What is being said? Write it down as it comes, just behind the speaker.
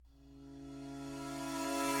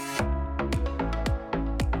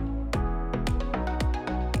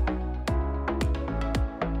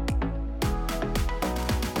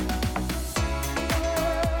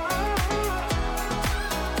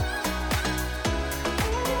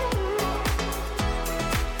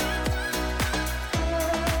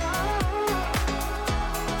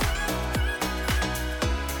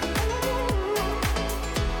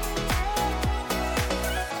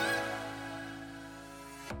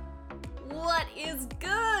What is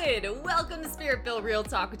good? Welcome to Spirit Filled Real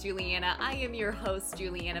Talk with Juliana. I am your host,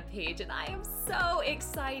 Juliana Page, and I am so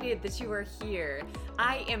excited that you are here.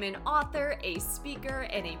 I am an author, a speaker,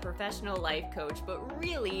 and a professional life coach, but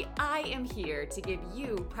really, I am here to give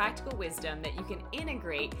you practical wisdom that you can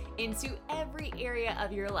integrate into every area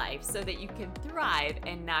of your life so that you can thrive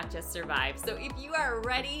and not just survive. So if you are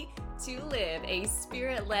ready to live a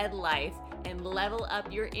spirit-led life and level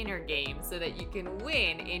up your inner game so that you can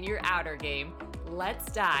win in your outer game,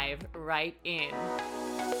 let's dive right in.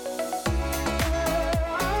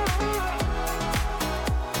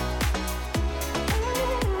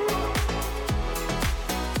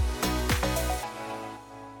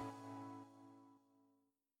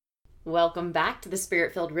 Welcome back to the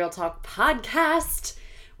Spirit Filled Real Talk podcast.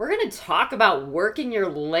 We're going to talk about working your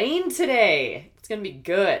lane today. It's going to be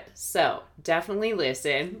good, so definitely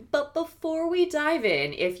listen. But before we dive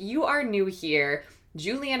in, if you are new here,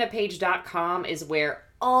 julianapage.com is where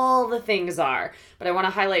all the things are. But I want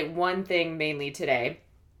to highlight one thing mainly today,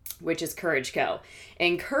 which is Courage Co.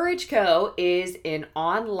 And Courage Co is an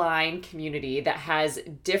online community that has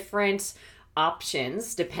different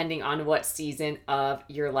options depending on what season of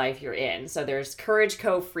your life you're in. So there's Courage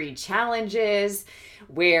Co free challenges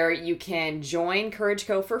where you can join Courage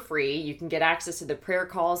Co for free. You can get access to the prayer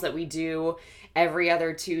calls that we do every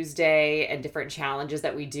other Tuesday and different challenges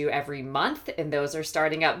that we do every month. And those are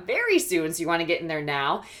starting up very soon. So you want to get in there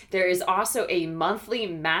now. There is also a monthly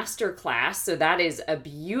masterclass. So that is a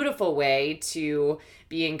beautiful way to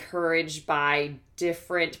be encouraged by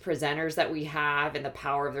different presenters that we have and the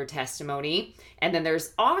power of their testimony. And then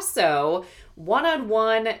there's also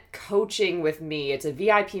one-on-one coaching with me. It's a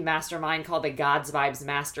VIP mastermind called the God's Vibes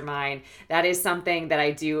Mastermind. That is something that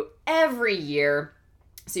I do every year.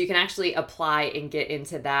 So you can actually apply and get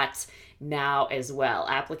into that now as well.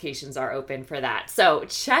 Applications are open for that. So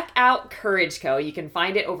check out Courage Co. You can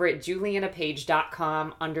find it over at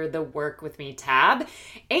julianapage.com under the Work With Me tab.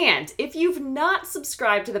 And if you've not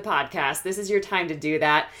subscribed to the podcast, this is your time to do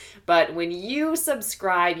that. But when you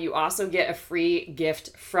subscribe, you also get a free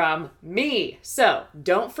gift from me. So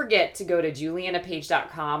don't forget to go to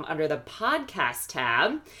julianapage.com under the podcast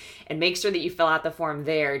tab and make sure that you fill out the form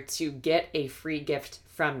there to get a free gift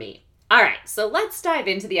from me. All right, so let's dive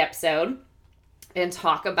into the episode and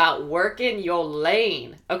talk about working your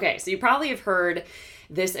lane. Okay, so you probably have heard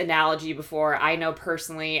this analogy before. I know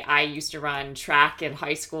personally, I used to run track in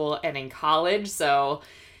high school and in college, so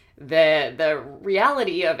the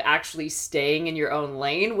reality of actually staying in your own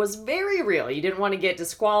lane was very real. You didn't want to get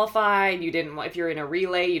disqualified. You didn't want, if you're in a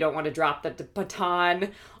relay, you don't want to drop the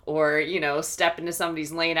baton or, step into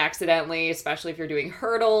somebody's lane accidentally, especially if you're doing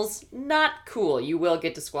hurdles. Not cool. You will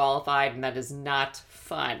get disqualified, and that is not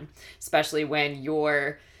fun, especially when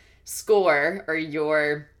your score or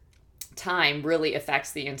your time really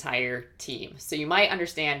affects the entire team. So you might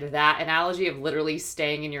understand that analogy of literally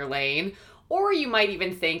staying in your lane. Or you might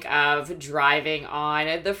even think of driving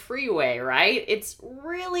on the freeway, right? It's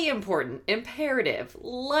really important, imperative,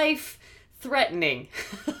 life-threatening,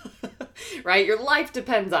 right? Your life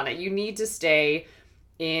depends on it. You need to stay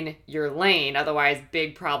in your lane. Otherwise,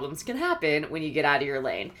 big problems can happen when you get out of your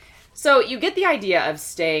lane. So you get the idea of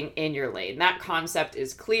staying in your lane. That concept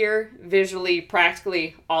is clear, visually,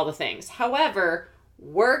 practically, all the things. However,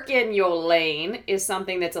 work in your lane is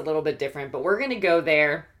something that's a little bit different, but we're going to go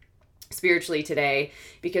there spiritually today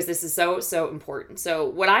because this is so important. So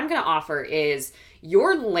what I'm going to offer is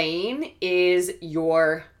your lane is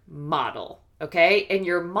your model, okay? And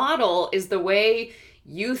your model is the way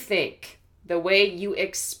you think, the way you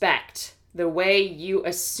expect, the way you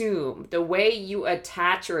assume, the way you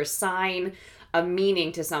attach or assign a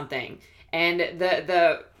meaning to something, and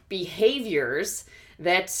the behaviors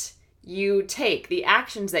that you take, the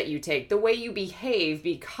actions that you take, the way you behave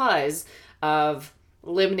because of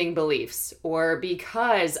limiting beliefs or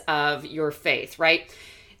because of your faith, right?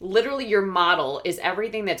 Literally, your model is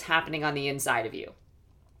everything that's happening on the inside of you.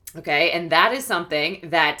 Okay. And that is something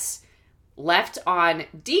that's left on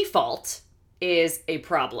default is a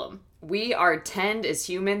problem. We tend as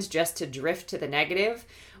humans just to drift to the negative.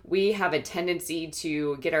 We have a tendency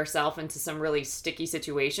to get ourselves into some really sticky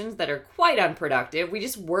situations that are quite unproductive. We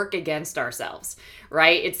just work against ourselves,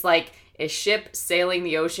 right? It's like a ship sailing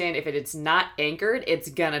the ocean. If it's not anchored, it's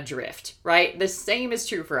gonna drift, right? The same is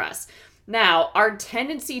true for us. Now, our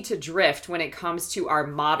tendency to drift when it comes to our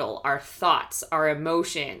model, our thoughts, our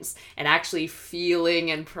emotions, and actually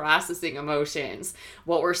feeling and processing emotions,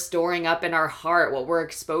 what we're storing up in our heart, what we're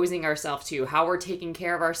exposing ourselves to, how we're taking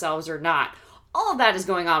care of ourselves or not, all of that is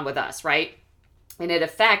going on with us, right? And it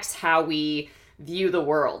affects how we view the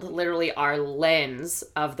world, literally our lens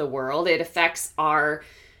of the world. It affects our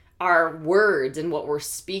words and what we're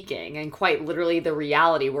speaking, and quite literally the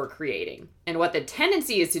reality we're creating. And what the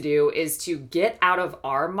tendency is to do is to get out of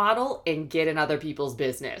our model and get in other people's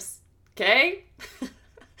business. Okay?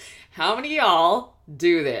 How many of y'all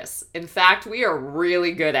do this? In fact, we are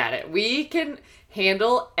really good at it. We can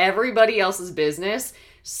handle everybody else's business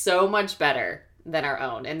so much better than our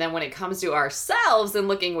own. And then when it comes to ourselves and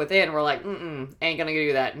looking within, we're like, ain't gonna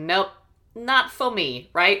do that. Nope, not for me,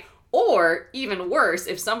 right? Or even worse,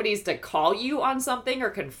 if somebody's to call you on something or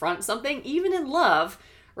confront something, even in love,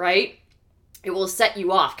 right? It will set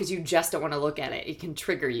you off because you just don't want to look at it. It can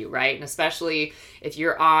trigger you, right? And especially if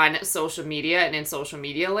you're on social media and in social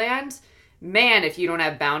media land, man, if you don't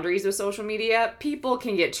have boundaries with social media, people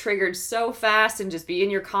can get triggered so fast and just be in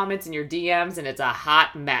your comments and your DMs, and it's a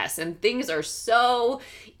hot mess. And things are so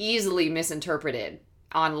easily misinterpreted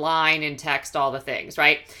online and text, all the things,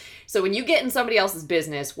 right? So when you get in somebody else's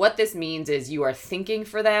business, what this means is you are thinking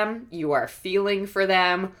for them, you are feeling for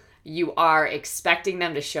them, you are expecting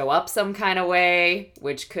them to show up some kind of way,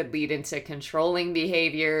 which could lead into controlling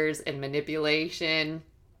behaviors and manipulation.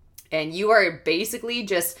 And you are basically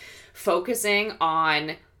just focusing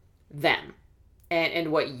on them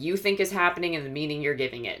and what you think is happening and the meaning you're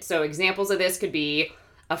giving it. So examples of this could be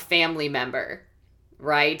a family member,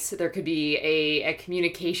 right? There could be a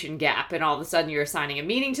communication gap, and all of a sudden you're assigning a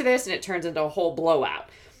meaning to this and it turns into a whole blowout.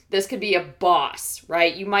 This could be a boss,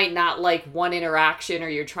 right? You might not like one interaction, or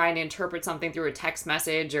you're trying to interpret something through a text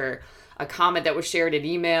message or a comment that was shared in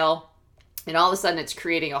email, and all of a sudden it's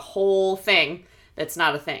creating a whole thing that's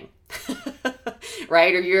not a thing,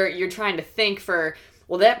 right? Or you're trying to think for,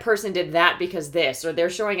 well, that person did that because this, or they're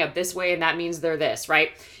showing up this way and that means they're this,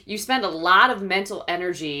 right? You spend a lot of mental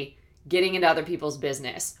energy getting into other people's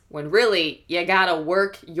business, when really you gotta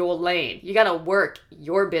work your lane. You gotta work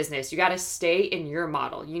your business. You gotta stay in your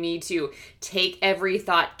model. You need to take every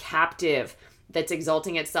thought captive that's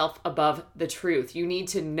exalting itself above the truth. You need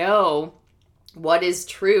to know what is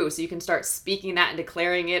true so you can start speaking that and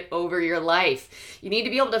declaring it over your life. You need to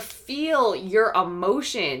be able to feel your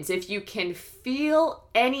emotions. If you can feel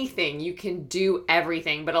anything, you can do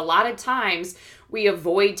everything. But a lot of times we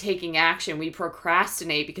avoid taking action. We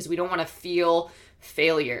procrastinate because we don't want to feel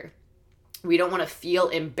failure. We don't want to feel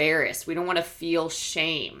embarrassed. We don't want to feel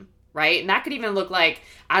shame, right? And that could even look like,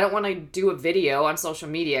 I don't want to do a video on social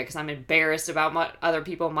media because I'm embarrassed about what other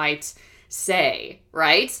people might say,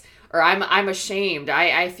 right? Or I'm ashamed.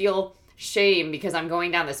 I feel shame because I'm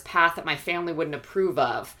going down this path that my family wouldn't approve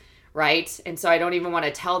of, right? And so I don't even want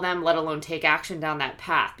to tell them, let alone take action down that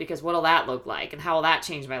path, because what'll that look like and how will that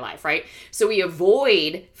change my life, right? So we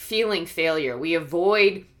avoid feeling failure. We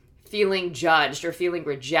avoid feeling judged or feeling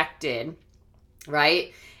rejected,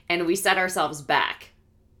 right? And we set ourselves back.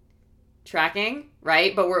 Tracking,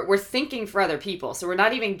 right? But we're thinking for other people. So we're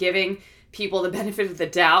not even giving people the benefit of the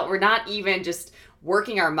doubt. We're not even just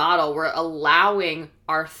working our model. We're allowing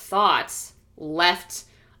our thoughts left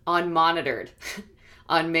unmonitored,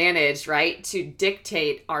 unmanaged, right, to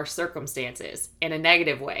dictate our circumstances in a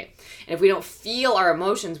negative way. And if we don't feel our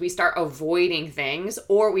emotions, we start avoiding things,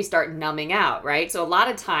 or we start numbing out, right? So a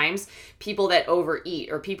lot of times people that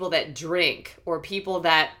overeat, or people that drink, or people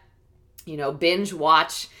that, binge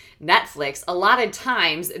watch Netflix, a lot of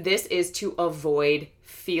times this is to avoid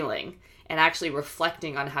feeling and actually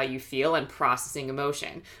reflecting on how you feel and processing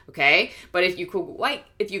emotion, okay? But if you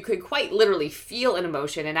could quite literally feel an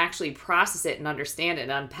emotion and actually process it and understand it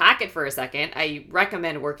and unpack it for a second, I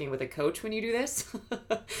recommend working with a coach when you do this,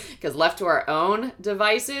 because left to our own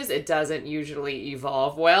devices, it doesn't usually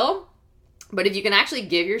evolve well. But if you can actually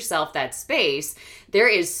give yourself that space, there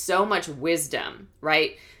is so much wisdom,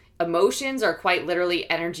 right? Emotions are quite literally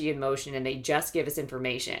energy in motion, and they just give us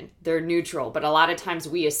information. They're neutral, but a lot of times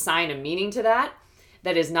we assign a meaning to that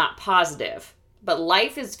is not positive. But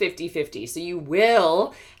life is 50-50, so you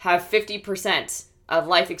will have 50% of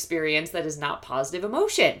life experience that is not positive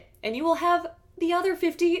emotion, and you will have the other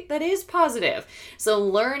 50 that is positive. So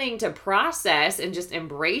learning to process and just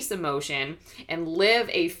embrace emotion and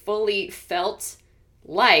live a fully felt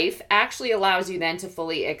life actually allows you then to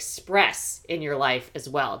fully express in your life as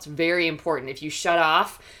well. It's very important. If you shut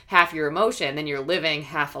off half your emotion, then you're living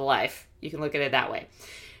half a life. You can look at it that way.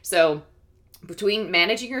 So between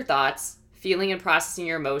managing your thoughts, feeling and processing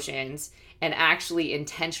your emotions, and actually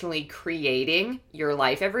intentionally creating your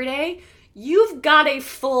life every day, you've got a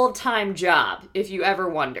full-time job, if you ever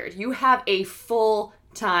wondered. You have a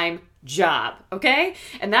full-time job, okay?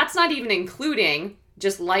 And that's not even including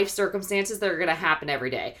just life circumstances that are going to happen every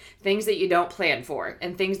day, things that you don't plan for,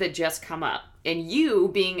 and things that just come up, and you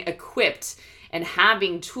being equipped and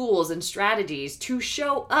having tools and strategies to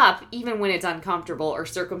show up even when it's uncomfortable or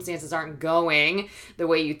circumstances aren't going the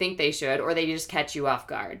way you think they should, or they just catch you off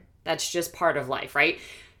guard. That's just part of life, right?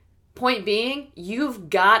 Point being, you've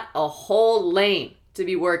got a whole lane to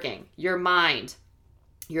be working. Your mind,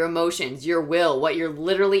 your emotions, your will, what you're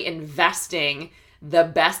literally investing the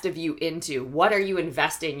best of you into. What are you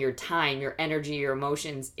investing your time, your energy, your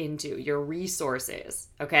emotions into, your resources,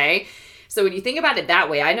 okay? So when you think about it that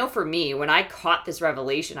way, I know for me, when I caught this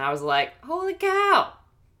revelation, I was like, holy cow.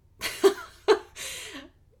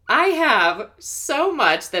 I have so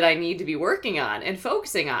much that I need to be working on and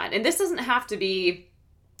focusing on. And this doesn't have to be,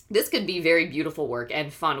 this could be very beautiful work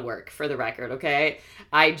and fun work, for the record, okay?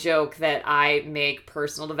 I joke that I make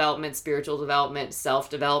personal development, spiritual development,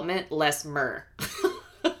 self-development less myrrh.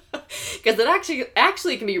 Because it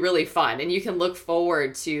actually can be really fun, and you can look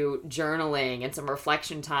forward to journaling and some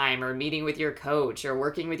reflection time, or meeting with your coach, or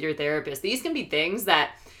working with your therapist. These can be things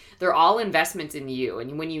that they're all investments in you.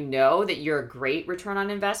 And when you know that you're a great return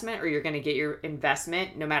on investment, or you're going to get your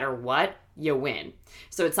investment no matter what, you win.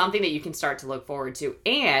 So it's something that you can start to look forward to.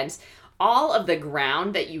 And all of the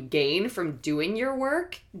ground that you gain from doing your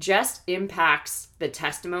work just impacts the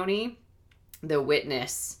testimony, the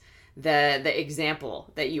witness, the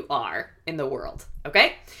example that you are in the world.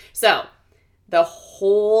 Okay? So the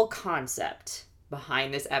whole concept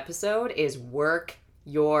behind this episode is work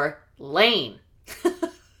your lane.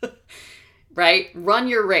 Right? Run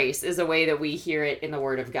your race is a way that we hear it in the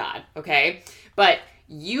Word of God. Okay? But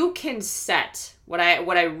you can set, what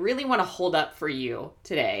I really want to hold up for you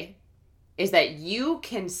today is that you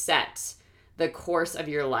can set the course of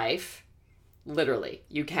your life. Literally,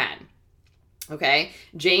 you can. Okay?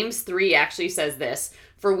 James 3 actually says this,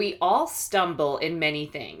 "For we all stumble in many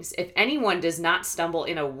things. If anyone does not stumble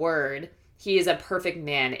in a word, he is a perfect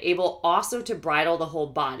man, able also to bridle the whole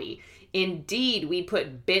body. Indeed, we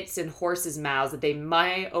put bits in horses' mouths that they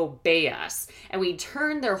might obey us, and we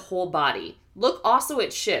turn their whole body. Look also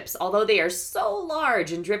at ships. Although they are so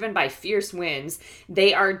large and driven by fierce winds,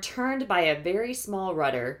 they are turned by a very small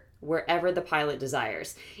rudder wherever the pilot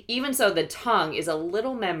desires. Even so, the tongue is a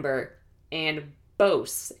little member and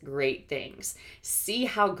boasts great things. See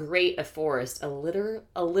how great a forest a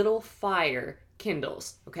little fire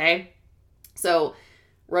kindles." Okay? So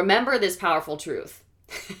remember this powerful truth.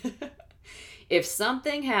 If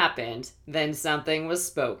something happened, then something was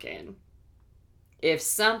spoken. If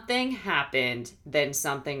something happened, then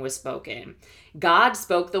something was spoken. God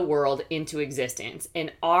spoke the world into existence,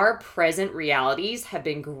 and our present realities have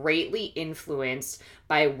been greatly influenced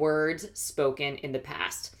by words spoken in the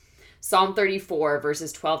past. Psalm 34,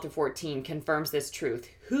 verses 12 to 14 confirms this truth.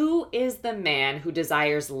 "Who is the man who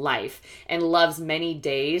desires life and loves many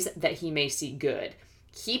days that he may see good?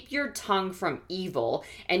 Keep your tongue from evil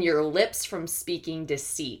and your lips from speaking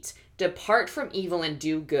deceit. Depart from evil and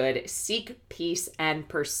do good. Seek peace and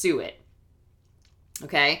pursue it."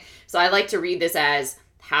 Okay, so I like to read this as,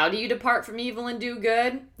 how do you depart from evil and do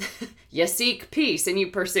good? You seek peace and you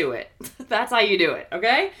pursue it. That's how you do it,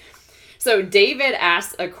 okay? So David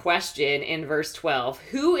asks a question in verse 12.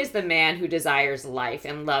 "Who is the man who desires life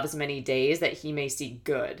and loves many days that he may see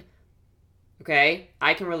good?" Okay,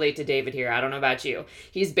 I can relate to David here. I don't know about you.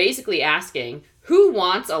 He's basically asking, who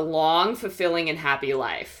wants a long, fulfilling, and happy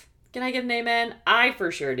life? Can I get an amen? I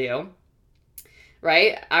for sure do.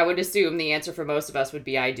 Right? I would assume the answer for most of us would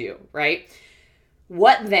be I do, right?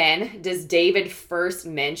 What then does David first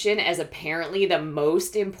mention as apparently the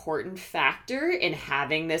most important factor in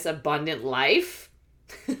having this abundant life?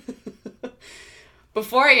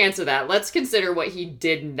 Before I answer that, let's consider what he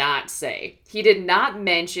did not say. He did not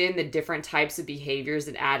mention the different types of behaviors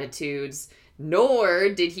and attitudes, nor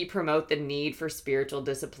did he promote the need for spiritual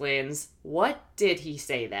disciplines. What did he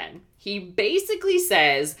say then? He basically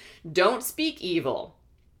says, don't speak evil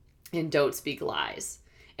and don't speak lies.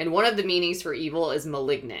 And one of the meanings for evil is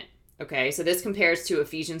malignant. Okay, so this compares to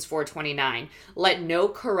Ephesians 4:29. Let no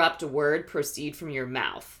corrupt word proceed from your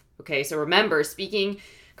mouth. Okay, so remember, speaking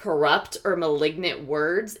corrupt or malignant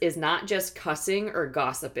words is not just cussing or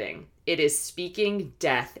gossiping. It is speaking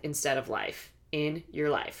death instead of life in your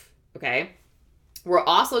life. Okay? We're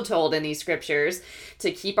also told in these scriptures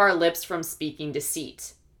to keep our lips from speaking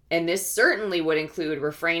deceit. And this certainly would include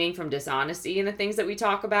refraining from dishonesty in the things that we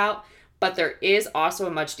talk about, but there is also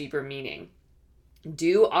a much deeper meaning.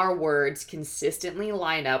 Do our words consistently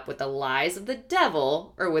line up with the lies of the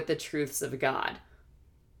devil or with the truths of God?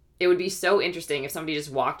 It would be so interesting if somebody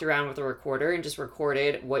just walked around with a recorder and just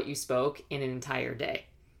recorded what you spoke in an entire day.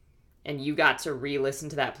 And you got to re-listen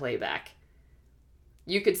to that playback.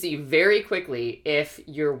 You could see very quickly if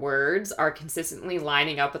your words are consistently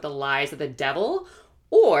lining up with the lies of the devil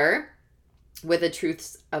or with the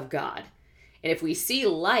truths of God. And if we see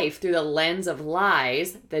life through the lens of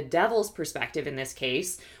lies, the devil's perspective in this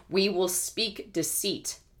case, we will speak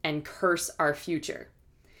deceit and curse our future.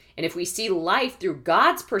 And if we see life through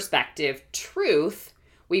God's perspective, truth,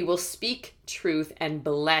 we will speak truth and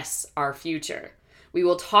bless our future. We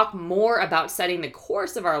will talk more about setting the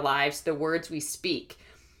course of our lives, the words we speak.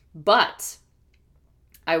 But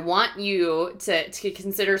I want you to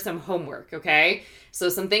consider some homework, okay? So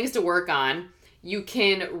some things to work on. You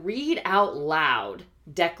can read out loud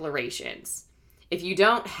declarations. If you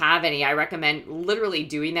don't have any, I recommend literally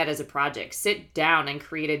doing that as a project. Sit down and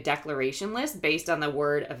create a declaration list based on the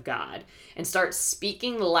word of God and start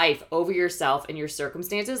speaking life over yourself and your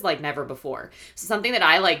circumstances like never before. So something that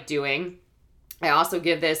I like doing, I also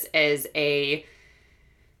give this as a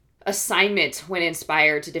assignment when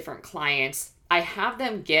inspired to different clients. I have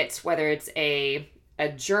them get, whether it's a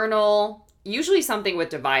journal, usually something with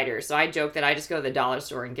dividers. So I joke that I just go to the dollar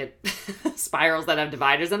store and get spirals that have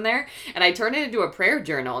dividers in there. And I turn it into a prayer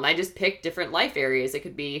journal and I just pick different life areas. It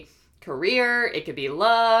could be career, it could be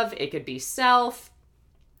love, it could be self,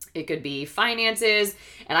 it could be finances.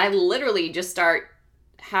 And I literally just start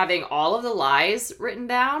having all of the lies written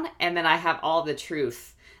down. And then I have all the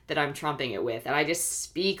truth that I'm trumping it with. And I just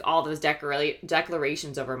speak all those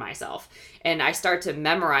declarations over myself. And I start to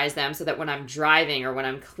memorize them so that when I'm driving or when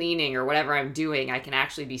I'm cleaning or whatever I'm doing, I can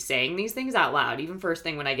actually be saying these things out loud, even first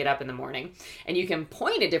thing when I get up in the morning. And you can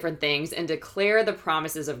point at different things and declare the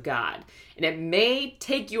promises of God. And it may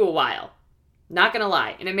take you a while, not gonna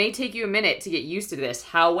lie. And it may take you a minute to get used to this.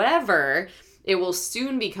 However, it will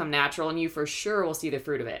soon become natural and you for sure will see the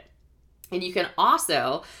fruit of it. And you can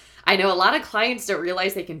also, I know a lot of clients don't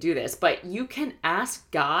realize they can do this, but you can ask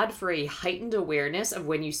God for a heightened awareness of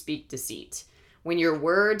when you speak deceit, when your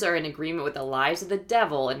words are in agreement with the lies of the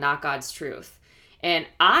devil and not God's truth. And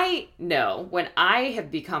I know when I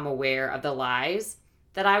have become aware of the lies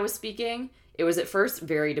that I was speaking, it was at first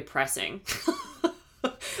very depressing.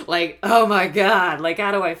 Like, oh my God, like,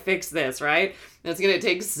 how do I fix this, right? It's going to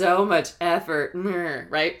take so much effort,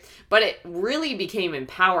 right? But it really became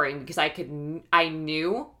empowering because I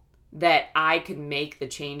knew that I could make the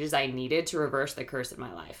changes I needed to reverse the curse in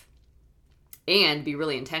my life and be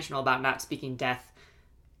really intentional about not speaking death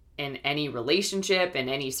in any relationship, in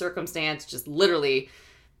any circumstance, just literally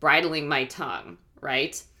bridling my tongue,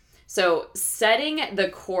 right? So setting the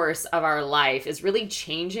course of our life is really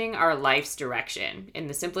changing our life's direction. In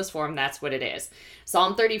the simplest form, that's what it is.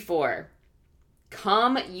 Psalm 34,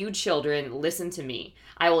 "Come, you children, listen to me.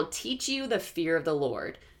 I will teach you the fear of the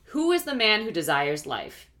Lord. Who is the man who desires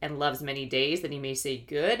life and loves many days that he may say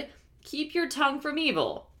good? Keep your tongue from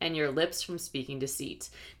evil and your lips from speaking deceit.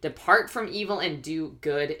 Depart from evil and do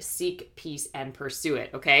good. Seek peace and pursue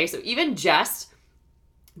it." Okay, so even just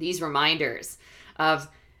these reminders of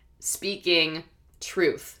speaking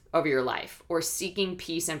truth over your life or seeking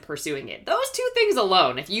peace and pursuing it. Those two things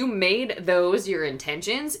alone, if you made those your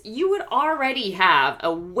intentions, you would already have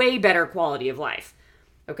a way better quality of life.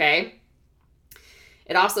 Okay?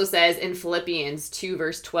 It also says in Philippians 2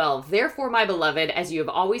 verse 12, "Therefore, my beloved, as you have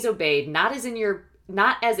always obeyed, not as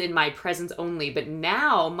in my presence only, but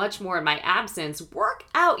now much more in my absence, work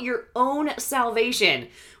out your own salvation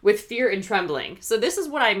with fear and trembling." So this is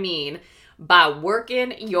what I mean by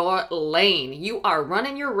working your lane. You are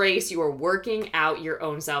running your race. You are working out your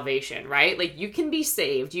own salvation, right? Like, you can be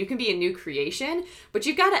saved. You can be a new creation, but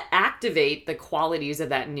you've got to activate the qualities of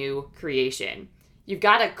that new creation. You've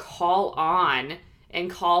got to call on and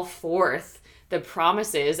call forth the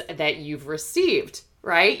promises that you've received,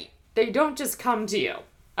 right? They don't just come to you.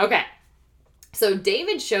 Okay. So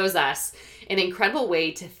David shows us an incredible way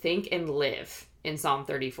to think and live in Psalm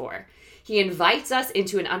 34. He invites us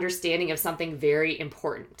into an understanding of something very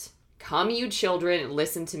important. "Come, you children,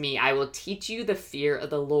 listen to me. I will teach you the fear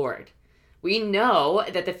of the Lord." We know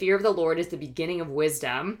that the fear of the Lord is the beginning of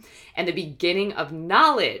wisdom and the beginning of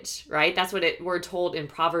knowledge, right? That's what we're told in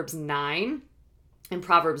Proverbs 9 and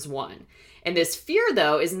Proverbs 1. And this fear,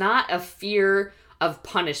 though, is not a fear of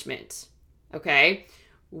punishment, okay?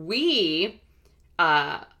 We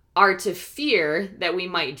are to fear that we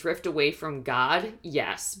might drift away from God,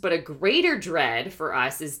 yes. But a greater dread for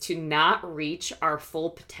us is to not reach our full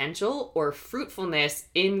potential or fruitfulness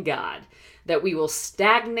in God, that we will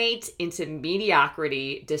stagnate into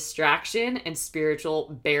mediocrity, distraction, and spiritual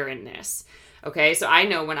barrenness. Okay, so I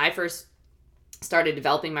know when I first started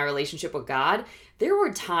developing my relationship with God, there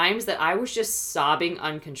were times that I was just sobbing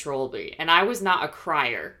uncontrollably, and I was not a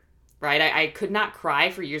crier, right? I could not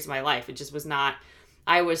cry for years of my life. It just was not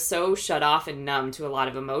I was so shut off and numb to a lot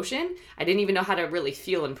of emotion. I didn't even know how to really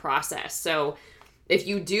feel and process. So if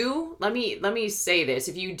you do, let me say this,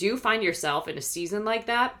 if you do find yourself in a season like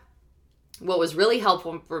that, what was really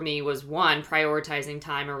helpful for me was, one, prioritizing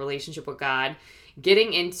time and relationship with God,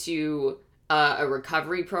 getting into a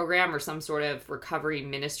recovery program or some sort of recovery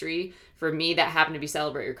ministry. For me, that happened to be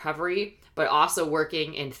Celebrate Recovery, but also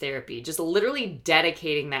working in therapy, just literally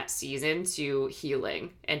dedicating that season to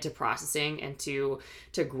healing and to processing and to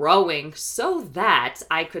growing so that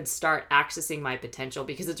I could start accessing my potential,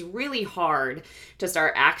 because it's really hard to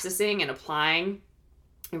start accessing and applying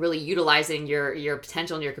and really utilizing your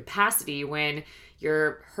potential and your capacity when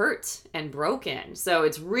you're hurt and broken. So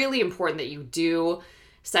it's really important that you do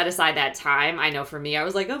set aside that time. I know for me, I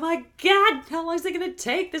was like, oh my God, how long is it going to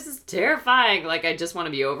take? This is terrifying. Like, I just want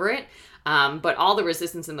to be over it. But all the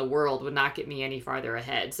resistance in the world would not get me any farther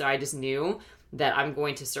ahead. So I just knew that I'm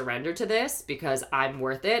going to surrender to this because I'm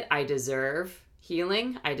worth it. I deserve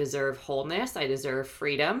healing. I deserve wholeness. I deserve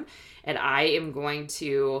freedom. And I am going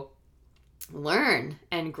to learn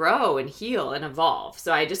and grow and heal and evolve.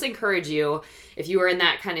 So I just encourage you, if you are in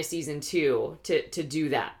that kind of season too, to do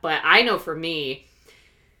that. But I know for me,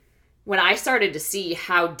 when I started to see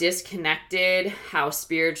how disconnected, how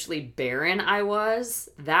spiritually barren I was,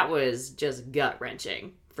 that was just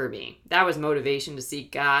gut-wrenching for me. That was motivation to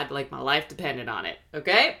seek God, like my life depended on it,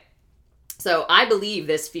 okay? So I believe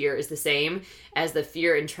this fear is the same as the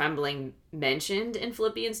fear and trembling mentioned in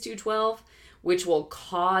Philippians 2:12, which will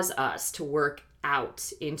cause us to work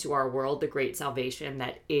out into our world the great salvation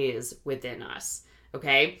that is within us,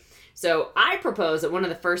 okay? So I propose that one of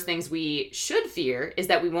the first things we should fear is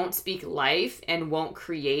that we won't speak life and won't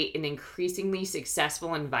create an increasingly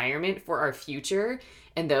successful environment for our future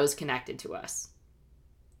and those connected to us.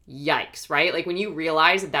 Yikes, right? Like when you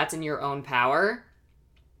realize that that's in your own power,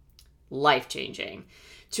 life-changing.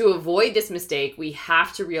 To avoid this mistake, we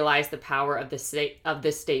have to realize the power of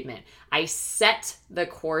this statement. I set the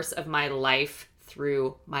course of my life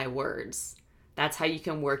through my words. That's how you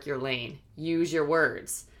can work your lane. Use your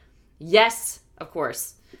words. Yes, of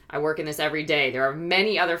course, I work in this every day. There are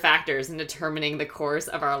many other factors in determining the course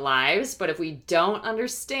of our lives, but if we don't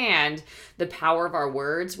understand the power of our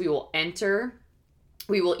words, we will either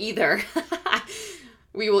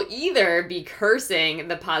be cursing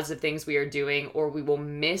the positive things we are doing, or we will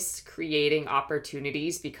miss creating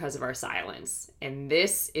opportunities because of our silence. And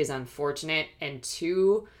this is unfortunate and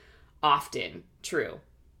too often true.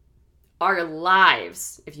 Our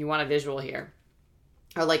lives, if you want a visual here,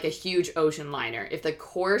 are like a huge ocean liner. If the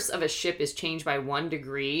course of a ship is changed by 1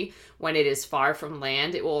 degree when it is far from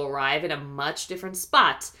land, it will arrive in a much different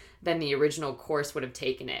spot than the original course would have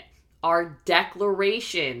taken it. Our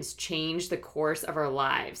declarations change the course of our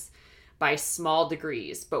lives by small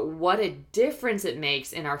degrees, but what a difference it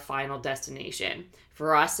makes in our final destination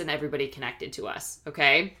for us and everybody connected to us,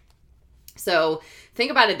 okay? So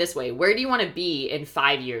think about it this way. Where do you want to be in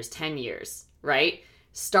 5 years, 10 years, right?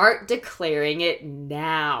 Start declaring it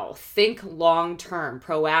now. Think long-term,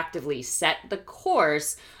 proactively. Set the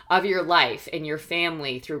course of your life and your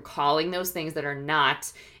family through calling those things that are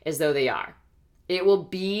not as though they are. It will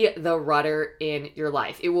be the rudder in your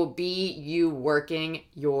life. It will be you working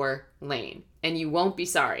your lane, and you won't be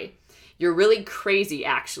sorry. You're really crazy,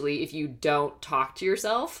 actually, if you don't talk to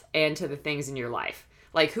yourself and to the things in your life.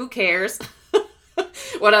 Like, who cares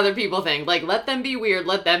what other people think? Like, let them be weird,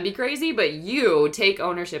 let them be crazy, but you take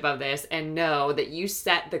ownership of this and know that you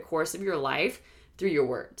set the course of your life through your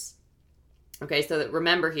words. Okay, so that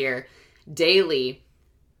remember here, daily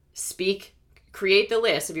create the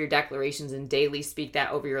list of your declarations and daily speak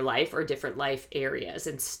that over your life or different life areas,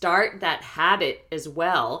 and start that habit as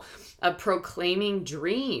well of proclaiming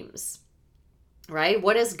dreams. Right?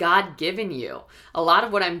 What has God given you? A lot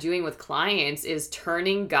of what I'm doing with clients is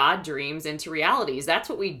turning God dreams into realities. That's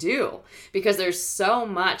what we do, because there's so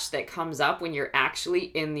much that comes up when you're actually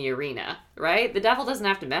in the arena, right? The devil doesn't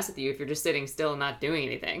have to mess with you if you're just sitting still and not doing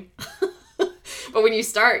anything. But when you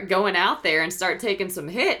start going out there and start taking some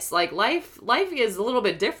hits, like life is a little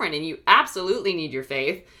bit different, and you absolutely need your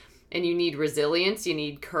faith, and you need resilience, you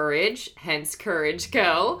need courage, hence Courage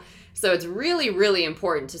Co. So it's really, really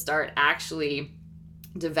important to start actually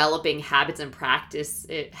developing habits and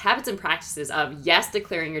practices of, yes,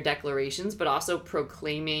 declaring your declarations, but also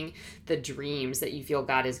proclaiming the dreams that you feel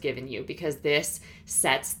God has given you, because this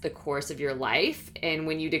sets the course of your life. And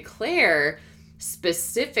when you declare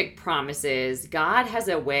specific promises, God has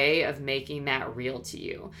a way of making that real to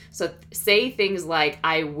you. So say things like,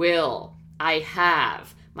 I will, I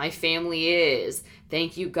have, my family is,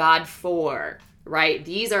 thank you God for, right?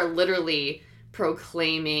 These are literally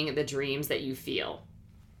proclaiming the dreams that you feel.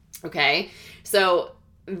 Okay, so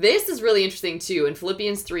this is really interesting too. In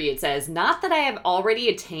Philippians 3, it says, "Not that I have already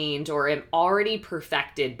attained or am already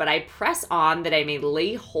perfected, but I press on that I may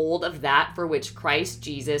lay hold of that for which Christ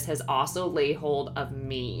Jesus has also laid hold of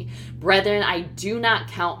me. Brethren, I do not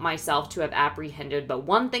count myself to have apprehended, but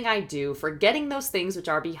one thing I do, forgetting those things which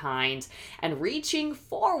are behind and reaching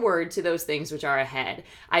forward to those things which are ahead.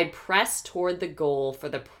 I press toward the goal for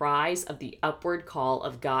the prize of the upward call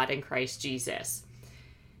of God in Christ Jesus."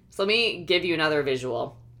 So let me give you another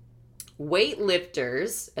visual.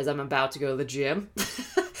 Weightlifters, as I'm about to go to the gym,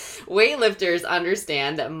 weightlifters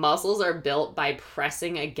understand that muscles are built by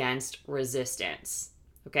pressing against resistance.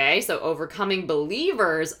 Okay, so overcoming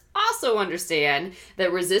believers also understand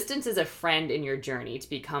that resistance is a friend in your journey to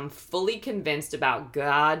become fully convinced about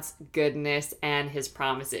God's goodness and his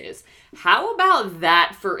promises. How about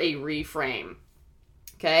that for a reframe?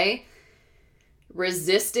 Okay.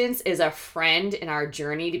 Resistance is a friend in our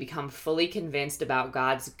journey to become fully convinced about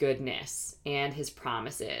God's goodness and his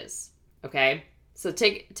promises. Okay? So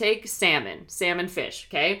take salmon fish,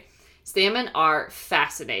 okay? Salmon are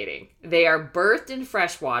fascinating. They are birthed in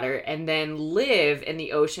freshwater and then live in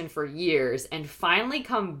the ocean for years and finally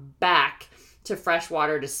come back to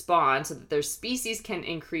freshwater to spawn so that their species can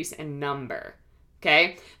increase in number.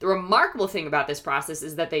 Okay? The remarkable thing about this process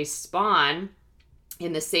is that they spawn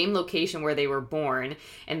in the same location where they were born,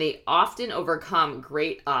 and they often overcome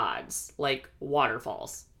great odds, like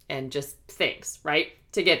waterfalls and just things, right,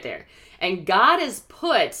 to get there. And God has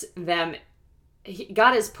put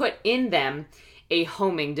in them a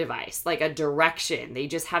homing device, like a direction. They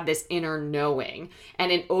just have this inner knowing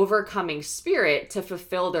and an overcoming spirit to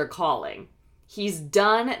fulfill their calling. He's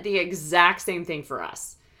done the exact same thing for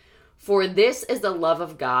us. "For this is the love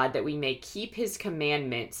of God, that we may keep his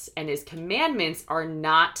commandments, and his commandments are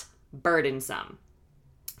not burdensome.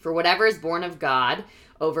 For whatever is born of God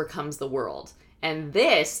overcomes the world. And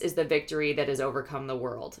this is the victory that has overcome the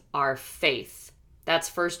world, our faith." That's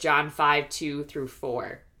 1 John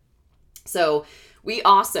 5:2-4. So we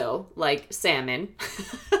also, like salmon,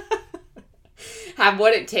 have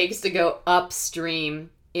what it takes to go upstream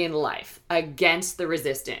in life against the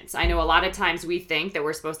resistance. I know a lot of times we think that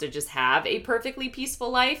we're supposed to just have a perfectly peaceful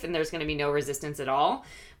life and there's going to be no resistance at all.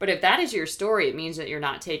 But if that is your story, it means that you're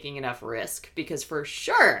not taking enough risk, because for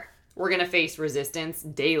sure we're going to face resistance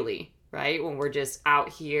daily, right? When we're just out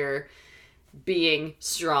here being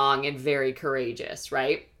strong and very courageous,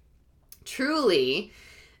 right? Truly,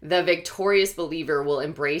 the victorious believer will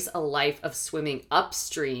embrace a life of swimming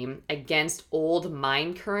upstream against old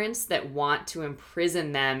mind currents that want to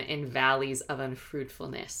imprison them in valleys of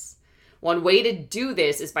unfruitfulness. One way to do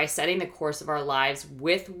this is by setting the course of our lives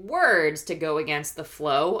with words to go against the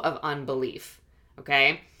flow of unbelief.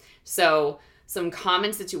 Okay? So, some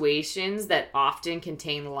common situations that often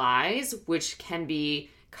contain lies, which can be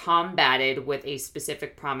combated with a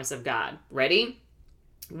specific promise of God. Ready?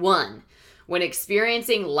 1. When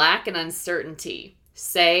experiencing lack and uncertainty,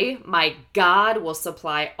 say, "My God will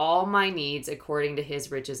supply all my needs according to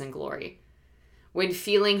his riches and glory." When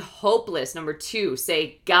feeling hopeless, number 2,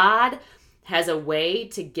 say, "God has a way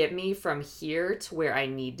to get me from here to where I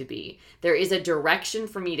need to be. There is a direction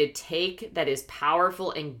for me to take that is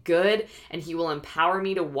powerful and good, and he will empower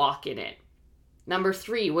me to walk in it." Number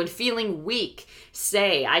 3, when feeling weak,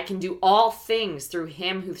 say, "I can do all things through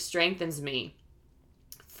him who strengthens me."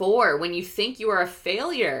 4, when you think you are a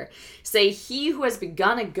failure, say, "He who has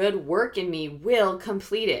begun a good work in me will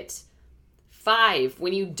complete it." 5,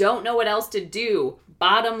 when you don't know what else to do,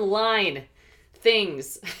 bottom line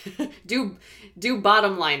things, do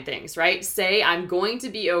bottom line things, right? Say, "I'm going to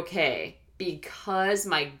be okay because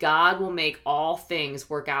my God will make all things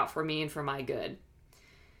work out for me and for my good."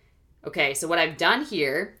 Okay, so what I've done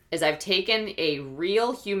here is I've taken a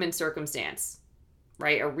real human circumstance,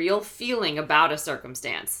 right? A real feeling about a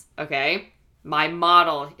circumstance, okay? My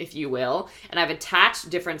model, if you will, and I've attached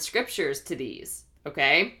different scriptures to these,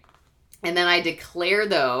 okay? And then I declare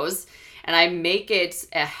those, and I make it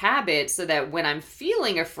a habit so that when I'm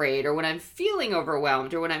feeling afraid, or when I'm feeling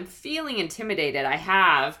overwhelmed, or when I'm feeling intimidated, I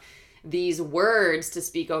have these words to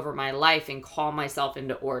speak over my life and call myself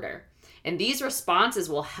into order. And these responses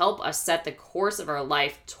will help us set the course of our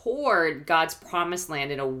life toward God's promised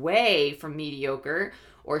land and away from mediocre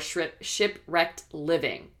or shipwrecked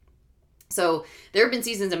living. So there have been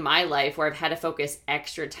seasons in my life where I've had to focus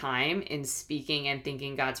extra time in speaking and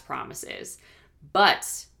thinking God's promises.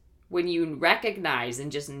 But when you recognize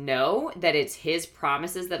and just know that it's his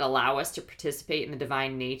promises that allow us to participate in the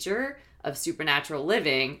divine nature of supernatural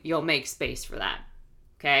living, you'll make space for that.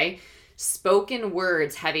 Okay? Spoken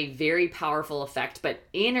words have a very powerful effect, but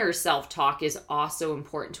inner self-talk is also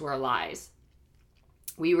important to our lives.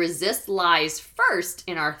 We resist lies first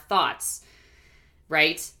in our thoughts,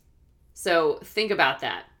 right? So think about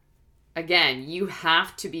that. Again, you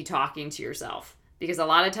have to be talking to yourself because a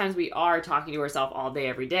lot of times we are talking to ourselves all day,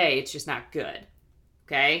 every day. It's just not good,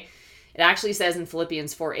 okay? It actually says in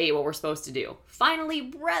Philippians 4:8 what we're supposed to do. Finally,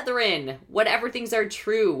 brethren, whatever things are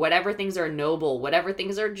true, whatever things are noble, whatever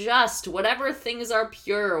things are just, whatever things are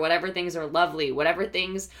pure, whatever things are lovely, whatever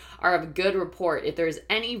things are of good report, if there's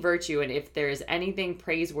any virtue and if there is anything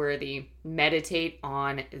praiseworthy, meditate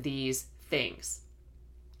on these things.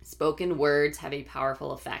 Spoken words have a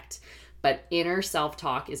powerful effect, but inner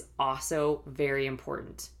self-talk is also very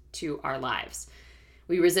important to our lives.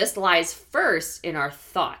 We resist lies first in our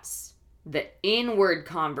thoughts. The inward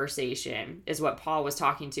conversation is what Paul was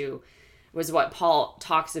what Paul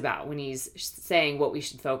talks about when he's saying what we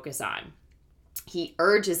should focus on. He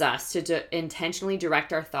urges us to intentionally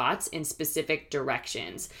direct our thoughts in specific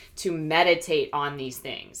directions, to meditate on these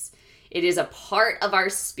things. It is a part of our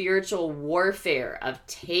spiritual warfare of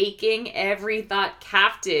taking every thought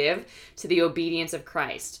captive to the obedience of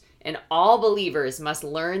Christ. And all believers must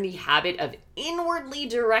learn the habit of inwardly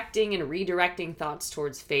directing and redirecting thoughts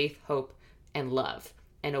towards faith, hope, and love,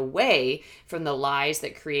 and away from the lies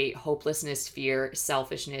that create hopelessness, fear,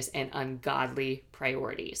 selfishness, and ungodly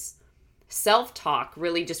priorities. Self-talk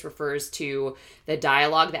really just refers to the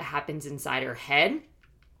dialogue that happens inside our head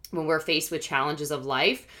when we're faced with challenges of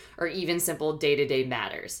life or even simple day-to-day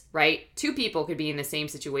matters, right? Two people could be in the same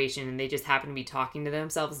situation and they just happen to be talking to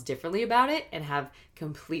themselves differently about it and have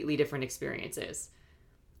completely different experiences,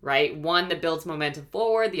 right? One that builds momentum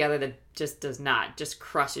forward, the other that just does not, just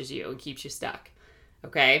crushes you and keeps you stuck,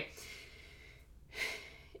 okay?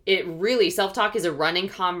 It really, self-talk is a running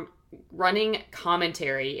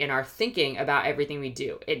commentary in our thinking about everything we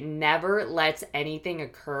do. It never lets anything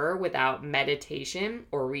occur without meditation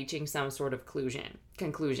or reaching some sort of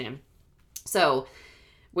conclusion. So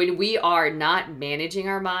when we are not managing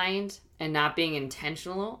our mind and not being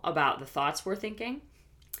intentional about the thoughts we're thinking,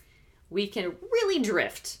 we can really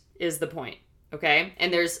drift, is the point, okay?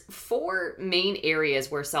 And there's 4 main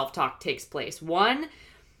areas where self-talk takes place. 1,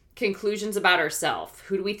 conclusions about ourselves.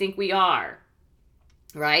 Who do we think we are?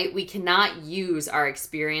 Right? We cannot use our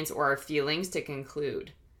experience or our feelings to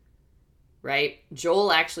conclude, right?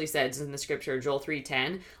 Joel actually says in the scripture, Joel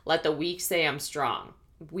 3:10, let the weak say I'm strong.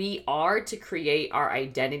 We are to create our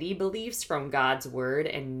identity beliefs from God's word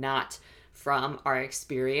and not from our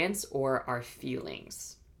experience or our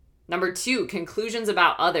feelings. Number 2, conclusions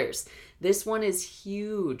about others. This one is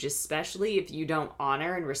huge, especially if you don't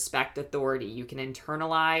honor and respect authority. You can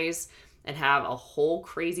internalize and have a whole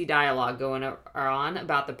crazy dialogue going on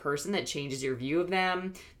about the person that changes your view of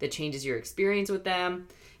them, that changes your experience with them,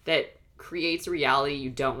 that creates a reality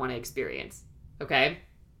you don't want to experience, okay?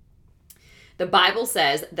 The Bible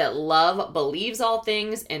says that love believes all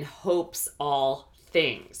things and hopes all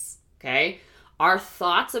things, okay? Our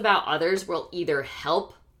thoughts about others will either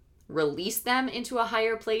help release them into a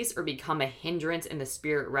higher place or become a hindrance in the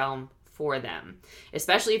spirit realm for them,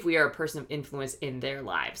 especially if we are a person of influence in their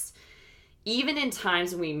lives. Even in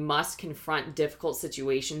times when we must confront difficult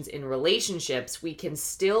situations in relationships, we can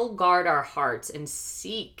still guard our hearts and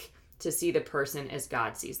seek to see the person as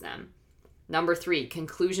God sees them. Number 3,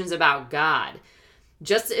 conclusions about God.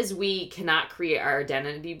 Just as we cannot create our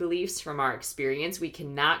identity beliefs from our experience, we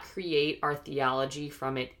cannot create our theology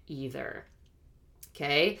from it either.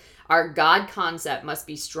 Okay? Our God concept must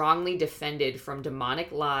be strongly defended from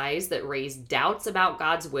demonic lies that raise doubts about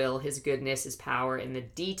God's will, his goodness, his power, and the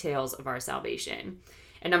details of our salvation.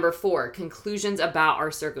 And number 4, conclusions about our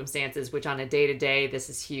circumstances, which on a day-to-day, this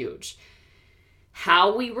is huge.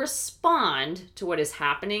 How we respond to what is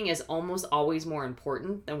happening is almost always more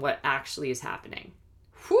important than what actually is happening.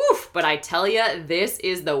 Whew! But I tell you, this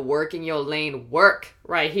is the working your lane work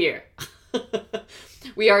right here.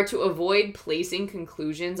 We are to avoid placing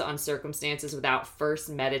conclusions on circumstances without first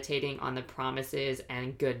meditating on the promises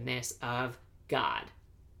and goodness of God.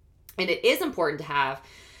 And it is important to have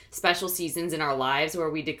special seasons in our lives where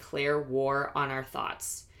we declare war on our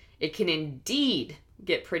thoughts. It can indeed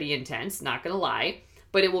get pretty intense, not gonna lie,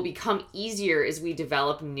 but it will become easier as we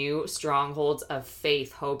develop new strongholds of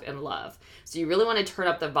faith, hope, and love. So you really want to turn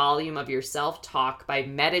up the volume of your self-talk by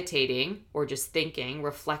meditating or just thinking,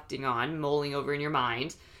 reflecting on, mulling over in your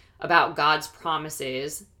mind about God's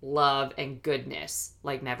promises, love, and goodness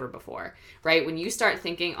like never before, right? When you start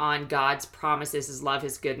thinking on God's promises, his love,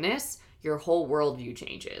 his goodness, your whole worldview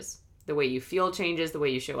changes. The way you feel changes, the way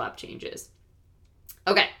you show up changes.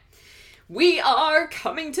 Okay. We are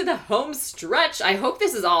coming to the home stretch. I hope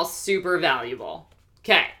this is all super valuable.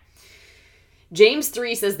 Okay. James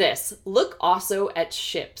 3 says this, look also at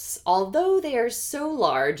ships. Although they are so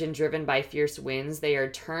large and driven by fierce winds, they are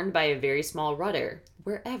turned by a very small rudder,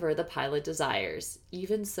 wherever the pilot desires.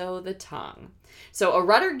 Even so, the tongue. So a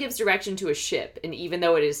rudder gives direction to a ship, and even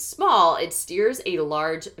though it is small, it steers a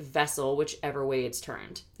large vessel whichever way it's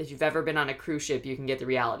turned. If you've ever been on a cruise ship, you can get the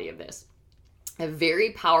reality of this. A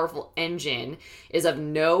very powerful engine is of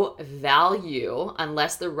no value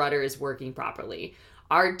unless the rudder is working properly.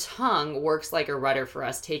 Our tongue works like a rudder for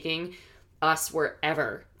us, taking us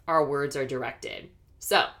wherever our words are directed.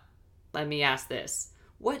 So, let me ask this.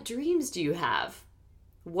 What dreams do you have?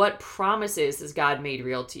 What promises has God made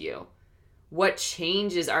real to you? What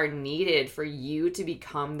changes are needed for you to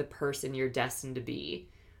become the person you're destined to be?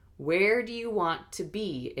 Where do you want to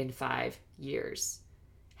be in 5 years?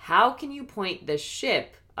 How can you point the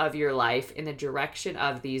ship of your life in the direction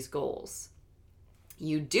of these goals?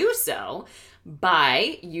 You do so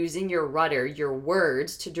by using your rudder, your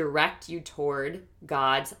words, to direct you toward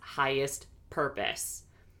God's highest purpose.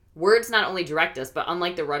 Words not only direct us, but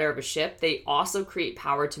unlike the rudder of a ship, they also create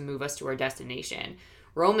power to move us to our destination.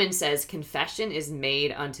 Romans says, confession is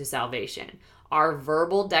made unto salvation. Our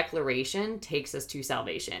verbal declaration takes us to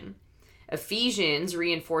salvation. Ephesians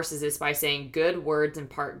reinforces this by saying, good words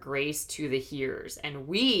impart grace to the hearers. And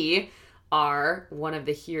we are one of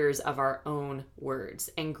the hearers of our own words.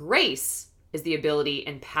 And grace is the ability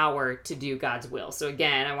and power to do God's will. So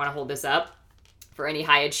again, I want to hold this up for any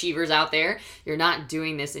high achievers out there. You're not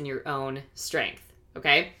doing this in your own strength,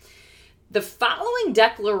 okay? The following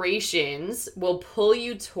declarations will pull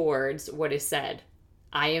you towards what is said.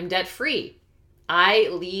 I am debt-free. I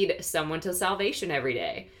lead someone to salvation every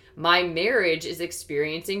day. My marriage is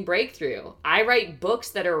experiencing breakthrough. I write books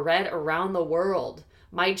that are read around the world.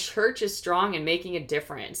 My church is strong and making a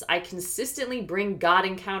difference. I consistently bring God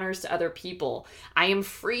encounters to other people. I am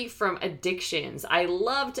free from addictions. I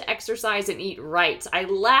love to exercise and eat right. I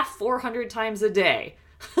laugh 400 times a day.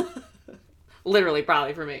 Literally,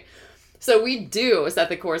 probably for me. So we do set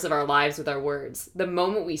the course of our lives with our words. The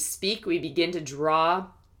moment we speak, we begin to draw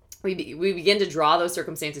those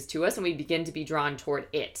circumstances to us, and we begin to be drawn toward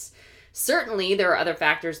it. Certainly, there are other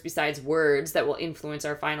factors besides words that will influence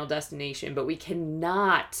our final destination, but we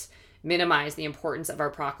cannot minimize the importance of our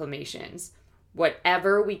proclamations.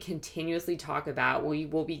 Whatever we continuously talk about, we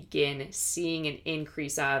will begin seeing an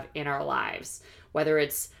increase of in our lives, whether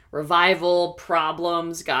it's revival,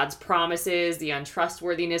 problems, God's promises, the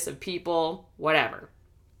untrustworthiness of people, whatever.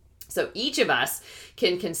 So each of us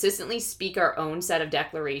can consistently speak our own set of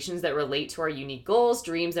declarations that relate to our unique goals,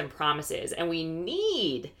 dreams, and promises, and we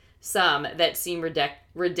need some that seem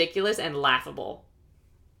ridiculous and laughable.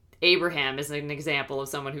 Abraham is an example of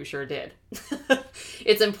someone who sure did.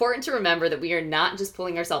 It's important to remember that we are not just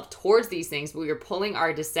pulling ourselves towards these things, but we are pulling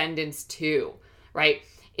our descendants too, right?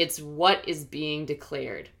 It's what is being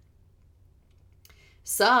declared.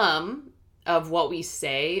 Some of what we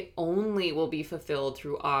say only will be fulfilled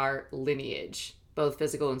through our lineage, both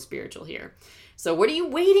physical and spiritual here. So what are you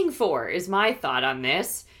waiting for is my thought on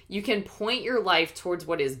this. You can point your life towards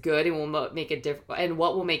what is good and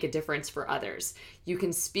what will make a difference for others. You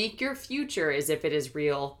can speak your future as if it is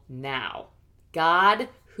real now. God,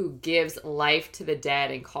 who gives life to the dead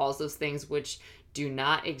and calls those things which do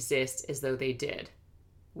not exist as though they did.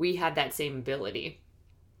 We have that same ability.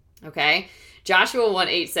 Okay? Joshua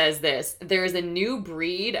 1:8 says this, there is a new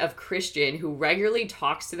breed of Christian who regularly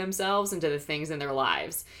talks to themselves and to the things in their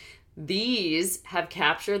lives. These have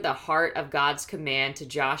captured the heart of God's command to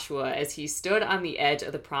Joshua as he stood on the edge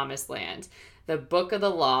of the promised land. The book of the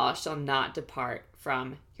law shall not depart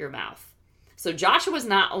from your mouth. So Joshua was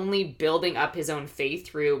not only building up his own faith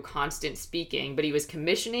through constant speaking, but he was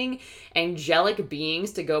commissioning angelic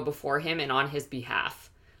beings to go before him and on his behalf.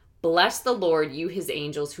 Bless the Lord, you his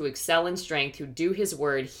angels who excel in strength, who do his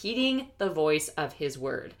word, heeding the voice of his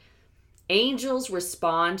word. Angels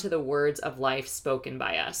respond to the words of life spoken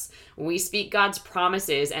by us. When we speak God's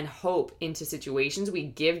promises and hope into situations, we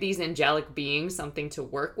give these angelic beings something to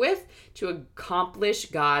work with to accomplish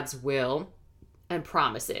God's will and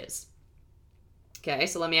promises. Okay,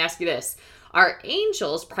 so let me ask you this. Are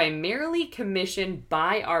angels primarily commissioned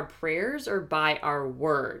by our prayers or by our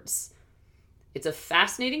words? It's a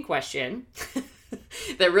fascinating question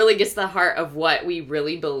that really gets to the heart of what we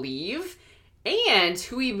really believe and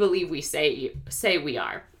who we believe we say we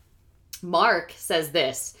are. Mark says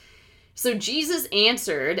this, So Jesus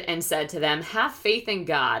answered and said to them, "Have faith in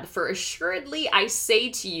God, for assuredly I say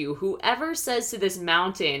to you, whoever says to this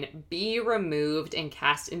mountain, 'Be removed and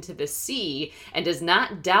cast into the sea,' and does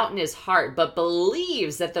not doubt in his heart, but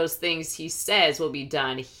believes that those things he says will be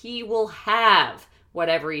done, he will have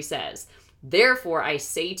whatever he says. Therefore, I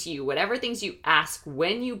say to you, whatever things you ask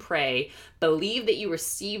when you pray, believe that you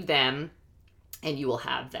receive them and you will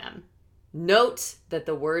have them." Note that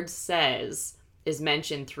the word "says" is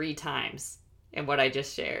mentioned 3 times in what I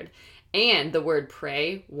just shared, and the word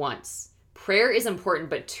 "pray" once. Prayer is important,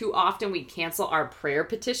 but too often we cancel our prayer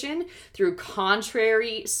petition through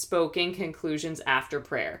contrary spoken conclusions after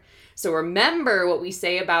prayer. So remember, what we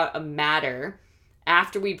say about a matter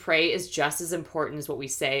after we pray is just as important as what we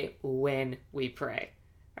say when we pray.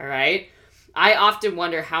 All right? I often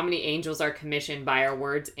wonder how many angels are commissioned by our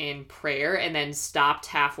words in prayer and then stopped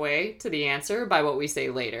halfway to the answer by what we say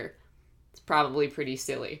later. It's probably pretty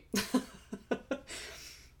silly.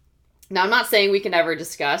 Now, I'm not saying we can never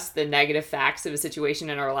discuss the negative facts of a situation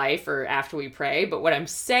in our life or after we pray, but what I'm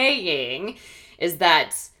saying is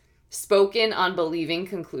that spoken, unbelieving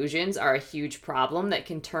conclusions are a huge problem that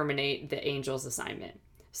can terminate the angel's assignment.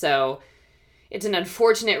 So it's an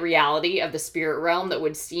unfortunate reality of the spirit realm that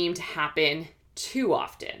would seem to happen too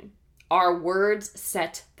often. Our words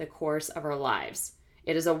set the course of our lives.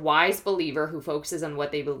 It is a wise believer who focuses on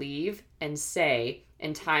what they believe and say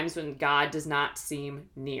in times when God does not seem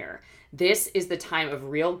near. This is the time of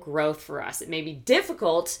real growth for us. It may be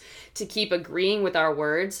difficult to keep agreeing with our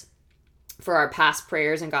words for our past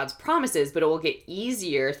prayers and God's promises, but it will get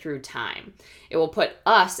easier through time. It will put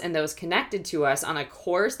us and those connected to us on a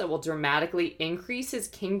course that will dramatically increase his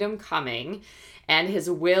kingdom coming and his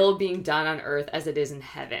will being done on earth as it is in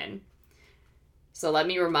heaven. So let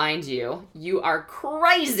me remind you, you are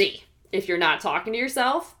crazy if you're not talking to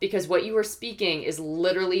yourself, because what you are speaking is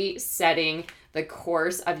literally setting the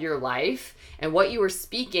course of your life. And what you are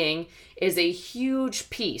speaking is a huge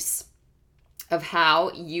piece of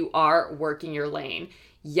how you are working your lane.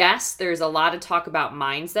 Yes, there's a lot of talk about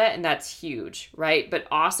mindset, and that's huge, right? But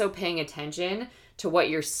also paying attention to what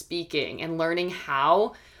you're speaking and learning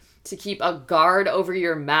how to keep a guard over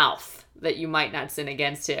your mouth that you might not sin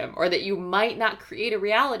against him, or that you might not create a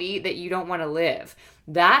reality that you don't want to live.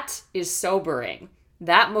 That is sobering.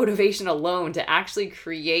 That motivation alone to actually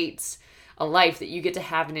create a life that you get to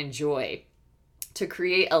have and enjoy, to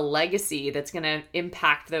create a legacy that's going to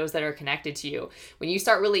impact those that are connected to you. When you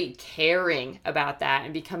start really caring about that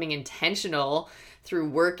and becoming intentional through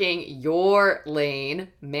working your lane,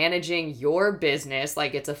 managing your business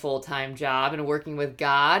like it's a full-time job, and working with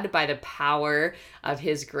God by the power of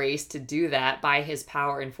his grace to do that by his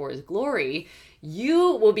power and for his glory,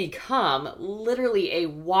 you will become literally a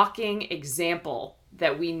walking example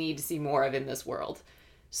that we need to see more of in this world.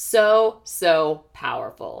 So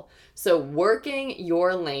powerful. So working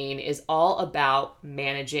your lane is all about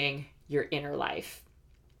managing your inner life.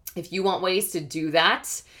 If you want ways to do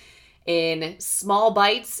that in small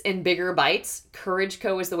bites and bigger bites, Courage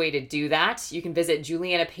Co is the way to do that. You can visit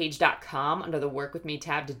juliannapage.com under the Work With Me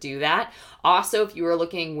tab to do that. Also, if you are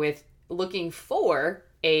looking for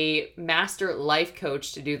a master life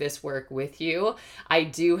coach to do this work with you, I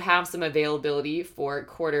do have some availability for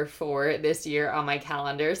Q4 this year on my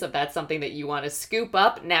calendar. So if that's something that you want to scoop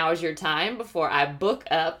up, now is your time before I book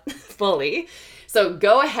up fully. So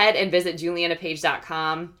go ahead and visit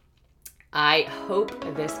juliannapage.com. I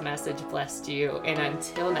hope this message blessed you. And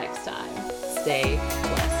until next time, stay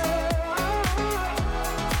blessed.